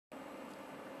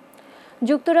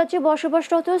যুক্তরাজ্যে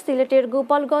বসবাসরত সিলেটের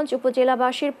গোপালগঞ্জ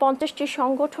উপজেলাবাসীর 50টি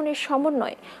সংগঠনের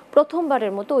সমন্বয়ে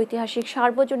প্রথমবারের মতো ঐতিহাসিক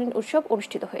সার্বজনীন উৎসব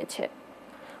অনুষ্ঠিত হয়েছে।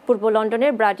 পূর্ব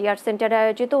লন্ডনের ব্রাডিয়ার সেন্টারে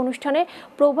আয়োজিত অনুষ্ঠানে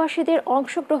প্রবাসীদের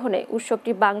অংশগ্রহণে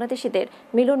উৎসবটি বাংলাদেশিদের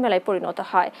মিলন মেলায় পরিণত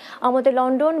হয়। আমাদের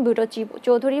লন্ডন ব্যুরো চিফ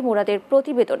চৌধুরী মুরাদের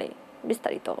প্রতিবেদনে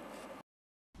বিস্তারিত।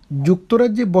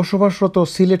 যুক্তরাজ্যে বসবাসরত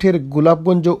সিলেটের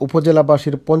গোলাপগঞ্জ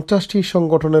উপজেলাবাসীর 50টি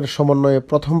সংগঠনের সমন্বয়ে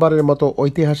প্রথমবারের মতো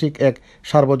ঐতিহাসিক এক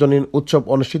সার্বজনীন উৎসব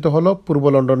অনুষ্ঠিত হল পূর্ব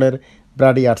লন্ডনের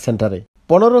ব্রাডিয়ার সেন্টারে।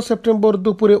 15 সেপ্টেম্বর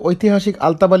দুপুরে ঐতিহাসিক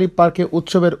আলতাবালি পার্কে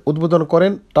উৎসবের উদ্বোধন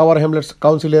করেন টাওয়ার হ্যামলেটস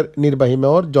কাউন্সিলের নির্বাহী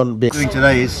mayor John বেক্স।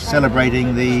 Today is celebrating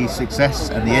the success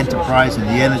and the enterprise and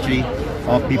the energy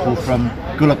of people from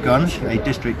Gulabganj, a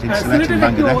district in Sylhet in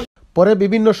Bangladesh. পরে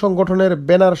বিভিন্ন সংগঠনের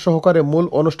ব্যানার সহকারে মূল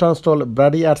অনুষ্ঠানস্থল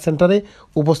ব্রাডিয়ার সেন্টারে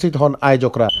উপস্থিত হন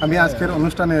আয়োজকরা। আমি আজকের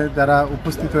অনুষ্ঠানে যারা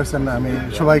উপস্থিত হয়েছেন আমি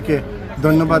সবাইকে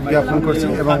ধন্যবাদ জ্ঞাপন করছি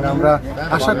এবং আমরা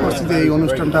আশা করছি যে এই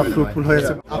অনুষ্ঠানটা ফ্রুটফুল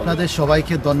হয়েছে। আপনাদের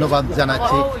সবাইকে ধন্যবাদ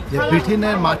জানাচ্ছি যে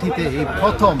ব্রিটেনের মাটিতে এই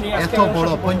প্রথম এত বড়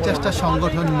 50টা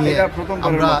সংগঠন নিয়ে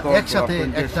আমরা একসাথে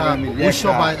একটা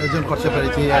উৎসব আয়োজন করতে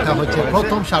পেরেছি। এটা হচ্ছে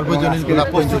প্রথম সার্বজনীন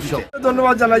গোলাপগঞ্জ উৎসব।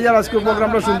 ধন্যবাদ জানাই আর আজকের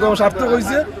প্রোগ্রামটা সুন্দর সার্থক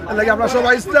হয়েছে। এর লাগি আমরা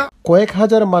সবাই কয়েক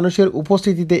হাজার মানুষের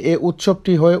উপস্থিতিতে এই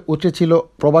উৎসবটি হয়ে উঠেছিল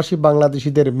প্রবাসী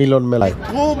বাংলাদেশিদের মিলন মেলায়।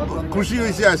 খুব খুশি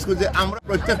হয়েছে আজকে যে আমরা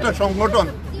প্রত্যেকটা সংগঠন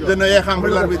যেন এক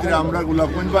আমরেলার ভিতরে আমরা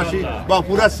গোলাপগঞ্জবাসী বা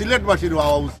পুরা সিলেটবাসীর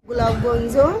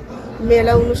গোলাপগঞ্জ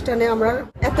মেলা অনুষ্ঠানে আমরা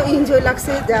এত এনজয়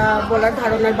লাগছে যা বলার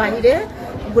ধারণার বাইরে।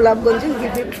 গোলাপগঞ্জে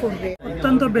ফুটবে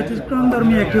অত্যন্ত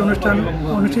ব্যতিক্রমধর্মী একটি অনুষ্ঠান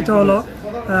অনুষ্ঠিত হলো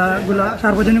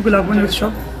সার্বজনীন গোলাপগঞ্জ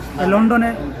উৎসব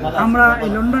লন্ডনে। আমরা এই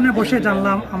লন্ডনে বসে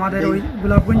জানলাম আমাদের ওই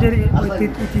গোলাপগঞ্জের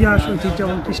ইতিহাস, ঐতিহ্য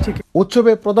এবং কৃষ্টিকে।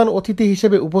 উৎসবে প্রধান অতিথি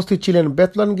হিসেবে উপস্থিত ছিলেন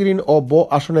বেতলান গ্রিন ও বো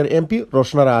আসনের এমপি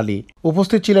রোশনারা আলী।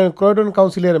 উপস্থিত ছিলেন ক্রয়ডন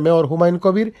কাউন্সিলের mayor Humayun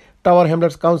Kabir, tower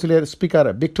Hamlets কাউন্সিলের স্পিকার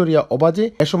ভিক্টোরিয়া ওবাজে।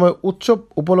 এ সময় উৎসব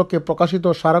উপলক্ষে প্রকাশিত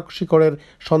স্মারক শিখরের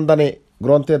সন্ধানে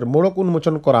গ্রন্থের মোড়ক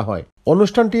উন্মোচন করা হয়।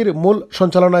 অনুষ্ঠানটির মূল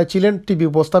সঞ্চালনায় ছিলেন টিভি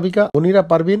উপস্থাপিকা মুনিরা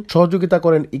পারভিন, সহযোগিতা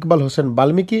করেন ইকবাল হোসেন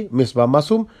বাল্মীকি, মিসবা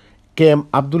মাসুম, কে এম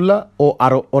আবদুল্লাহ ও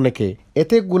আরও অনেকে।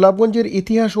 এতে গোলাপগঞ্জের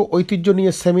ইতিহাস ও ঐতিহ্য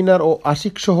নিয়ে সেমিনার ও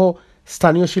আশিক সহ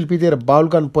স্থানীয় শিল্পীদের বাউল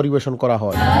গান পরিবেশন করা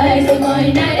হয়।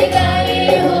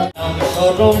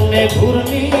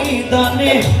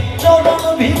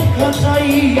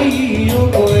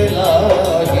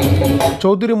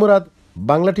 Chowdhury Murad,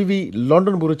 Bangla TV,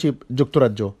 London bureau chief,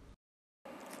 যুক্তরাজ্য।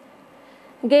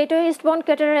 গেটওয়ে ইস্টবন্ড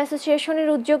ক্যাটারার অ্যাসোসিয়েশনের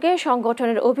উদ্যোগে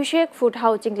সংগঠনের অভিষেক, ফুড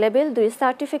হাউজিং লেভেল 2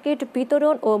 সার্টিফিকেট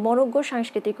বিতরণ ও মনোজ্ঞ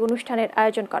সাংস্কৃতিক অনুষ্ঠানের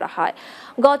আয়োজন করা হয়।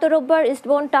 গত রোববার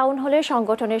ইস্টবন্ড টাউন হলে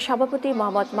সংগঠনের সভাপতি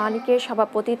মোহাম্মদ মানিকের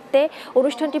সভাপতিত্বে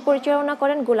অনুষ্ঠানটি পরিচালনা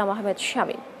করেন গোলাম আহমেদ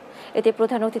শামীম। এতে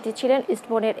প্রধান অতিথি ছিলেন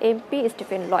ইস্টবন্ডের এমপি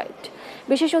স্টিফেন লয়েড।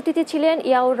 বিশেষ অতিথি ছিলেন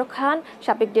ইয়াউর খান,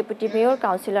 সাবেক ডেপুটি মেয়র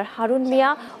কাউন্সিলর হারুন মিয়া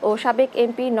ও সাবেক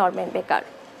এমপি নরম্যান বেকার।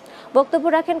 বক্তব্য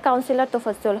রাখেন কাউন্সিলর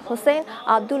তোফাজ্জল হোসেন,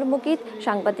 আব্দুল মুকিত,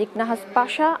 সাংবাদিক নাহাজ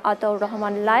পাশা, আতাউর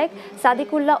রহমান লায়েক,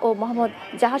 সাদিকুল্লাহ ও মোহাম্মদ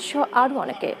জাহাজ সহ আরও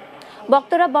অনেকে।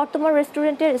 বক্তারা বর্তমান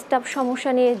রেস্টুরেন্টের স্টাফ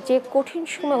সমস্যা নিয়ে যে কঠিন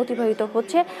সময় অতিবাহিত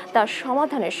হচ্ছে তার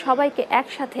সমাধানে সবাইকে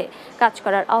একসাথে কাজ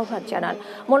করার আহ্বান জানান।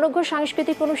 মনোজ্ঞ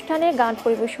সাংস্কৃতিক অনুষ্ঠানে গান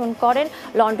পরিবেশন করেন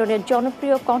লন্ডনের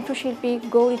জনপ্রিয় কণ্ঠশিল্পী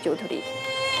গৌরী চৌধুরী।